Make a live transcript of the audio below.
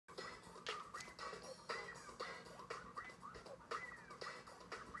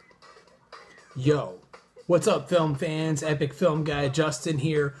Yo, what's up, film fans? Epic Film Guy Justin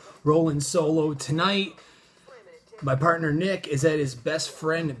here, rolling solo tonight. My partner Nick is at his best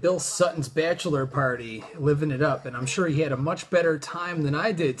friend Bill Sutton's bachelor party, living it up, and I'm sure he had a much better time than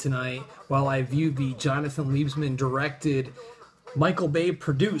I did tonight while I viewed the Jonathan Liebesman directed, Michael Bay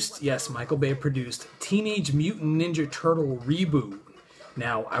produced, yes, Michael Bay produced, Teenage Mutant Ninja Turtle reboot.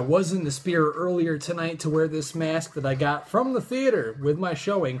 Now, I was in the spirit earlier tonight to wear this mask that I got from the theater with my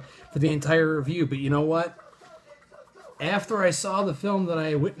showing for the entire review, but you know what? After I saw the film that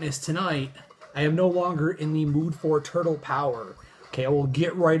I witnessed tonight, I am no longer in the mood for turtle power. Okay, I will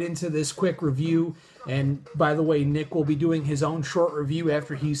get right into this quick review, and by the way, Nick will be doing his own short review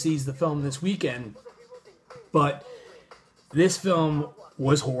after he sees the film this weekend, but this film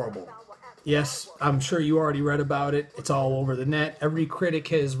was horrible. Yes, I'm sure you already read about it. It's all over the net. Every critic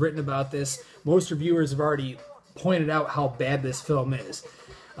has written about this. Most reviewers have already pointed out how bad this film is.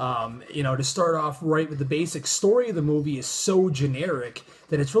 To start off right with the basic story of the movie is so generic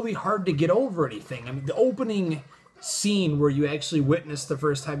that it's really hard to get over anything. I mean, the opening scene where you actually witness the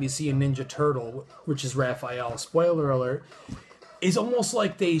first time you see a Ninja Turtle, which is Raphael, spoiler alert, is almost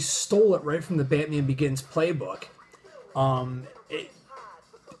like they stole it right from the Batman Begins playbook.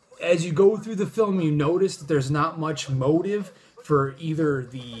 As you go through the film, you notice that there's not much motive for either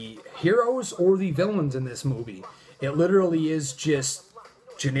the heroes or the villains in this movie. It literally is just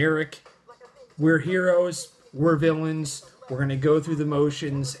generic. We're heroes, we're villains, we're going to go through the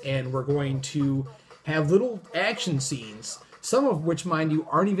motions, and we're going to have little action scenes, some of which, mind you,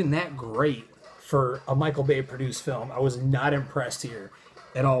 aren't even that great for a Michael Bay produced film. I was not impressed here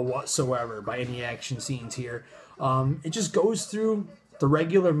at all whatsoever by any action scenes here. It just goes through the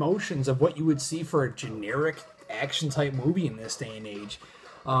regular motions of what you would see for a generic action type movie in this day and age.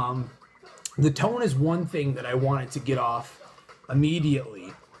 The tone is one thing that I wanted to get off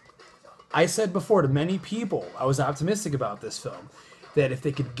immediately. I said before to many people, I was optimistic about this film, that if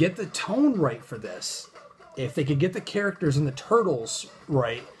they could get the tone right for this, if they could get the characters and the turtles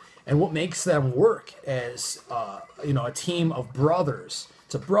right, and what makes them work as a team of brothers,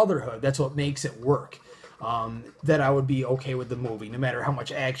 it's a brotherhood, that's what makes it work. That I would be okay with the movie, no matter how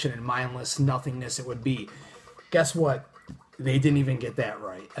much action and mindless nothingness it would be. Guess what? They didn't even get that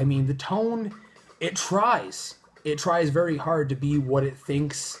right. I mean, the tone, it tries. It tries very hard to be what it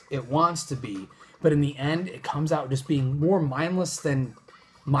thinks it wants to be. But in the end, it comes out just being more mindless than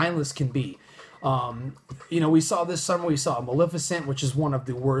mindless can be. We saw this summer, we saw Maleficent, which is one of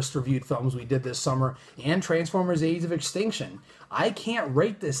the worst reviewed films we did this summer, and Transformers Age of Extinction. I can't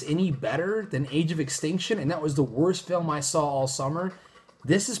rate this any better than Age of Extinction, and that was the worst film I saw all summer.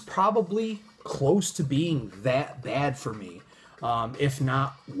 This is probably close to being that bad for me, if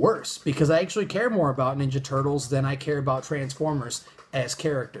not worse, because I actually care more about Ninja Turtles than I care about Transformers as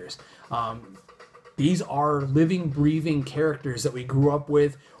characters. These are living, breathing characters that we grew up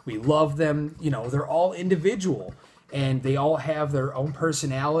with. We love them. They're all individual, and they all have their own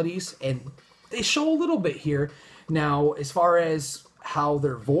personalities, and they show a little bit here. Now, as far as how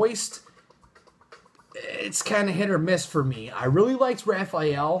they're voiced, it's kind of hit or miss for me. I really liked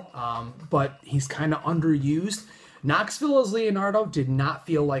Raphael, but he's kind of underused. Knoxville as Leonardo did not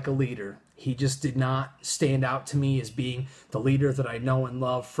feel like a leader. He just did not stand out to me as being the leader that I know and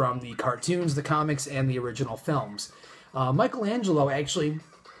love from the cartoons, the comics, and the original films. Michelangelo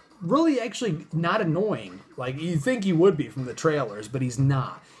really not annoying. Like, you'd think he would be from the trailers, but he's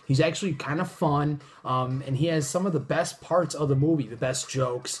not. He's actually kind of fun, and he has some of the best parts of the movie, the best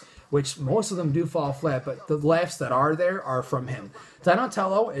jokes, which most of them do fall flat, but the laughs that are there are from him.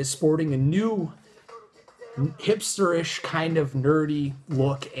 Donatello is sporting a new hipsterish kind of nerdy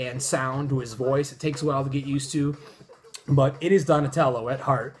look and sound to his voice. It takes a while to get used to, but it is Donatello at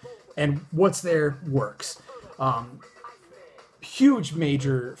heart, and what's there works. Huge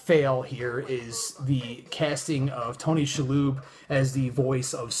major fail here is the casting of Tony Shalhoub as the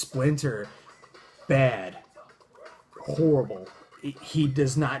voice of Splinter. Bad. Horrible. He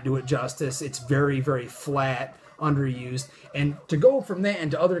does not do it justice. It's very, very flat, underused. And to go from that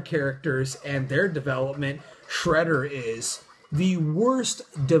into other characters and their development, Shredder is the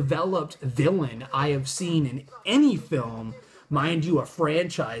worst developed villain I have seen in any film, mind you, a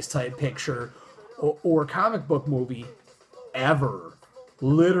franchise type picture or comic book movie ever.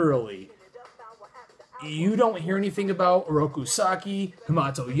 Literally. You don't hear anything about Oroku Saki,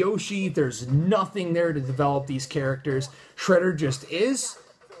 Hamato Yoshi. There's nothing there to develop these characters. Shredder just is,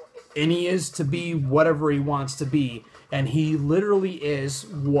 and he is to be whatever he wants to be, and he literally is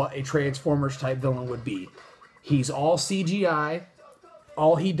what a Transformers type villain would be. He's all CGI.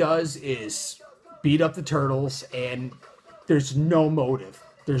 All he does is beat up the turtles, and there's no motive.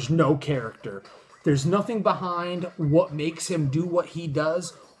 There's no character. There's nothing behind what makes him do what he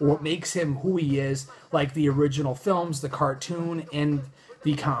does or what makes him who he is, like the original films, the cartoon, and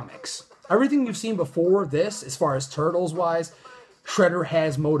the comics. Everything you've seen before this, as far as Turtles-wise, Shredder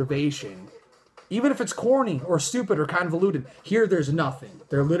has motivation. Even if it's corny or stupid or convoluted, here there's nothing.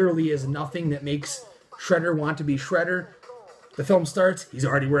 There literally is nothing that makes Shredder want to be Shredder. The film starts, he's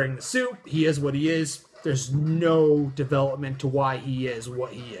already wearing the suit, he is what he is. There's no development to why he is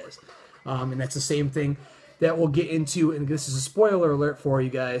what he is. And that's the same thing that we'll get into, and this is a spoiler alert for you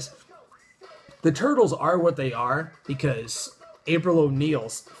guys. The Turtles are what they are because April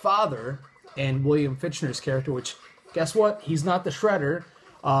O'Neil's father and William Fichtner's character, which, guess what? He's not the Shredder,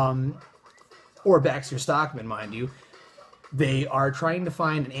 or Baxter Stockman, mind you. They are trying to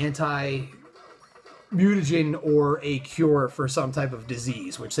find an anti-mutagen or a cure for some type of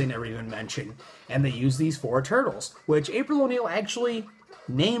disease, which they never even mention. And they use these 4 turtles, which April O'Neil actually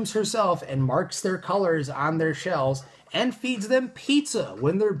names herself and marks their colors on their shells and feeds them pizza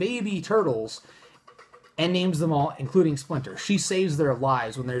when they're baby turtles and names them all, including Splinter. She saves their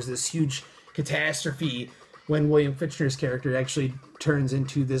lives when there's this huge catastrophe when William Fichtner's character actually turns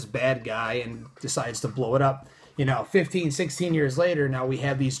into this bad guy and decides to blow it up. 15, 16 years later, now we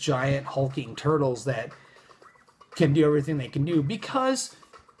have these giant hulking turtles that can do everything they can do because,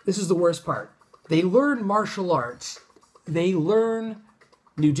 this is the worst part, they learn martial arts. They learn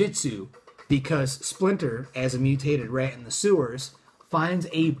Nujitsu because Splinter, as a mutated rat in the sewers, finds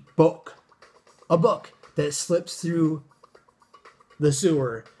a book that slips through the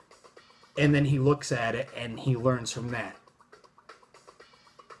sewer, and then he looks at it and he learns from that.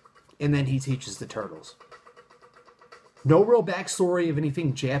 And then he teaches the turtles. No real backstory of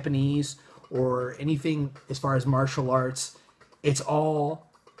anything Japanese or anything as far as martial arts. It's all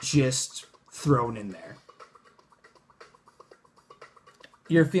just thrown in there.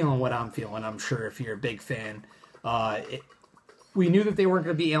 You're feeling what I'm feeling, I'm sure, if you're a big fan. We knew that they weren't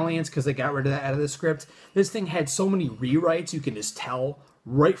going to be aliens because they got rid of that out of the script. This thing had so many rewrites, you can just tell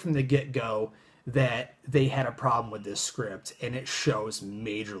right from the get-go that they had a problem with this script, and it shows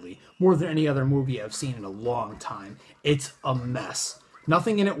majorly. More than any other movie I've seen in a long time. It's a mess.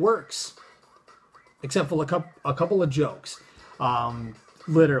 Nothing in it works, except for a couple of jokes.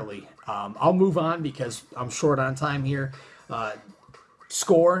 Literally. I'll move on because I'm short on time here.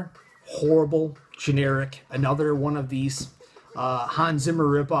 Score, horrible, generic. Another one of these Hans Zimmer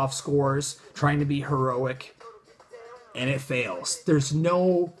ripoff scores, trying to be heroic, and it fails. There's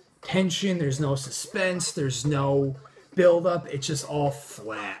no tension, there's no suspense, there's no build-up. It's just all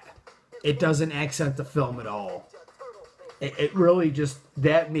flat. It doesn't accent the film at all. It really just,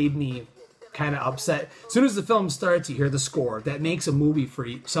 that made me kind of upset. As soon as the film starts, you hear the score. That makes a movie for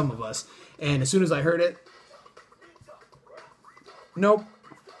some of us. And as soon as I heard it, nope,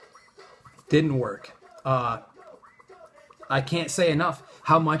 didn't work. I can't say enough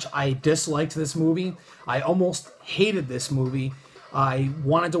how much I disliked this movie. I almost hated this movie. I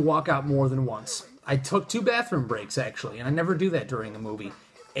wanted to walk out more than once. I took 2 bathroom breaks, actually, and I never do that during a movie.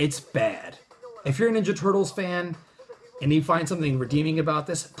 It's bad. If you're a Ninja Turtles fan and you find something redeeming about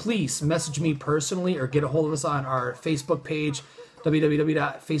this, please message me personally or get a hold of us on our Facebook page,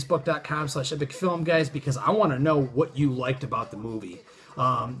 www.facebook.com/epicfilmguys, because I want to know what you liked about the movie.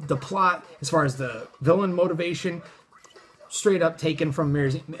 The plot, as far as the villain motivation, straight up taken from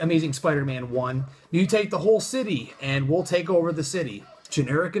Amazing Spider-Man 1. Mutate the whole city, and we'll take over the city.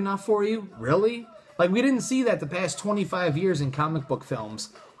 Generic enough for you? Really? Like, we didn't see that the past 25 years in comic book films.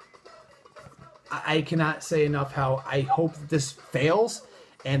 I cannot say enough how I hope that this fails,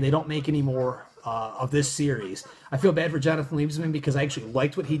 and they don't make any more of this series. I feel bad for Jonathan Liebesman because I actually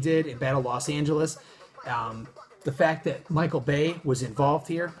liked what he did in Battle Los Angeles. The fact that Michael Bay was involved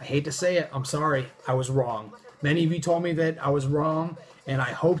here, I hate to say it, I'm sorry, I was wrong. Many of you told me that I was wrong, and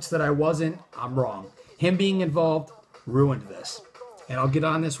I hoped that I wasn't. I'm wrong. Him being involved ruined this. And I'll get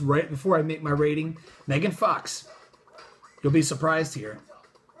on this right before I make my rating. Megan Fox. You'll be surprised here.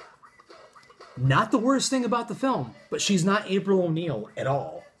 Not the worst thing about the film, but she's not April O'Neil at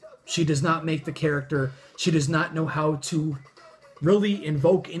all. She does not make the character. She does not know how to really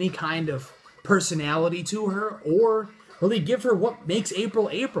invoke any kind of personality to her or really give her what makes April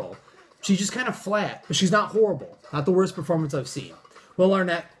April. She's just kind of flat, but she's not horrible. Not the worst performance I've seen. Will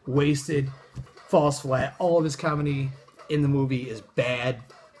Arnett, wasted, falls flat. All of his comedy in the movie is bad.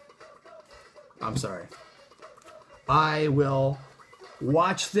 I'm sorry. I will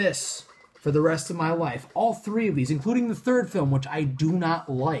watch this for the rest of my life. All 3 of these, including the 3rd film, which I do not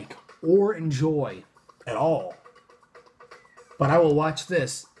like or enjoy at all. But I will watch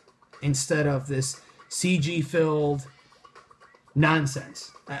this instead of this CG-filled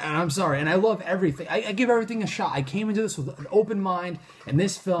nonsense. And I'm sorry, and I love everything. I give everything a shot. I came into this with an open mind, and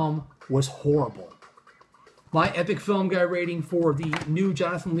this film was horrible. My Epic Film Guy rating for the new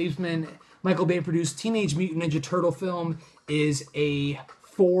Jonathan Liebsman, Michael Bay produced Teenage Mutant Ninja Turtle film is a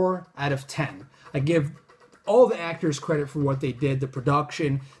 4 out of 10. I give all the actors credit for what they did, the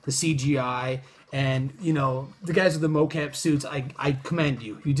production, the CGI, and, you know, the guys with the mocap suits, I commend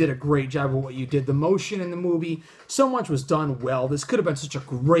you. You did a great job of what you did. The motion in the movie, so much was done well. This could have been such a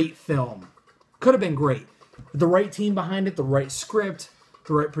great film. Could have been great. With the right team behind it, the right script,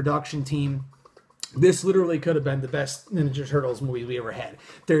 the right production team. This literally could have been the best Ninja Turtles movie we ever had.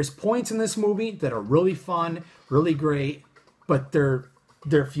 There's points in this movie that are really fun, really great, but they're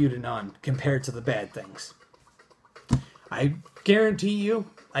few to none compared to the bad things. I guarantee you,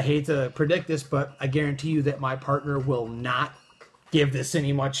 I hate to predict this, but I guarantee you that my partner will not give this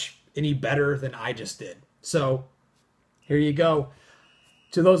any better than I just did. So, here you go.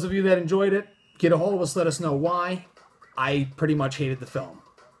 To those of you that enjoyed it, get a hold of us, let us know why. I pretty much hated the film.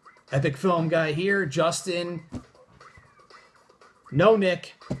 Epic Film Guy here, Justin, no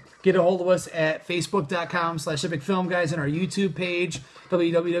Nick. Get a hold of us at facebook.com/epicfilmguys and our YouTube page,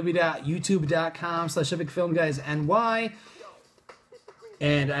 www.youtube.com/epicfilmguysny.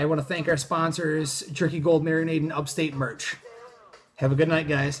 And I want to thank our sponsors, Jerky Gold Marinade and Upstate Merch. Have a good night,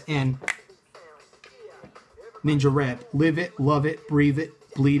 guys. And Ninja Rap. Live it, love it, breathe it,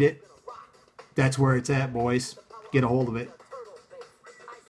 bleed it. That's where it's at, boys. Get a hold of it.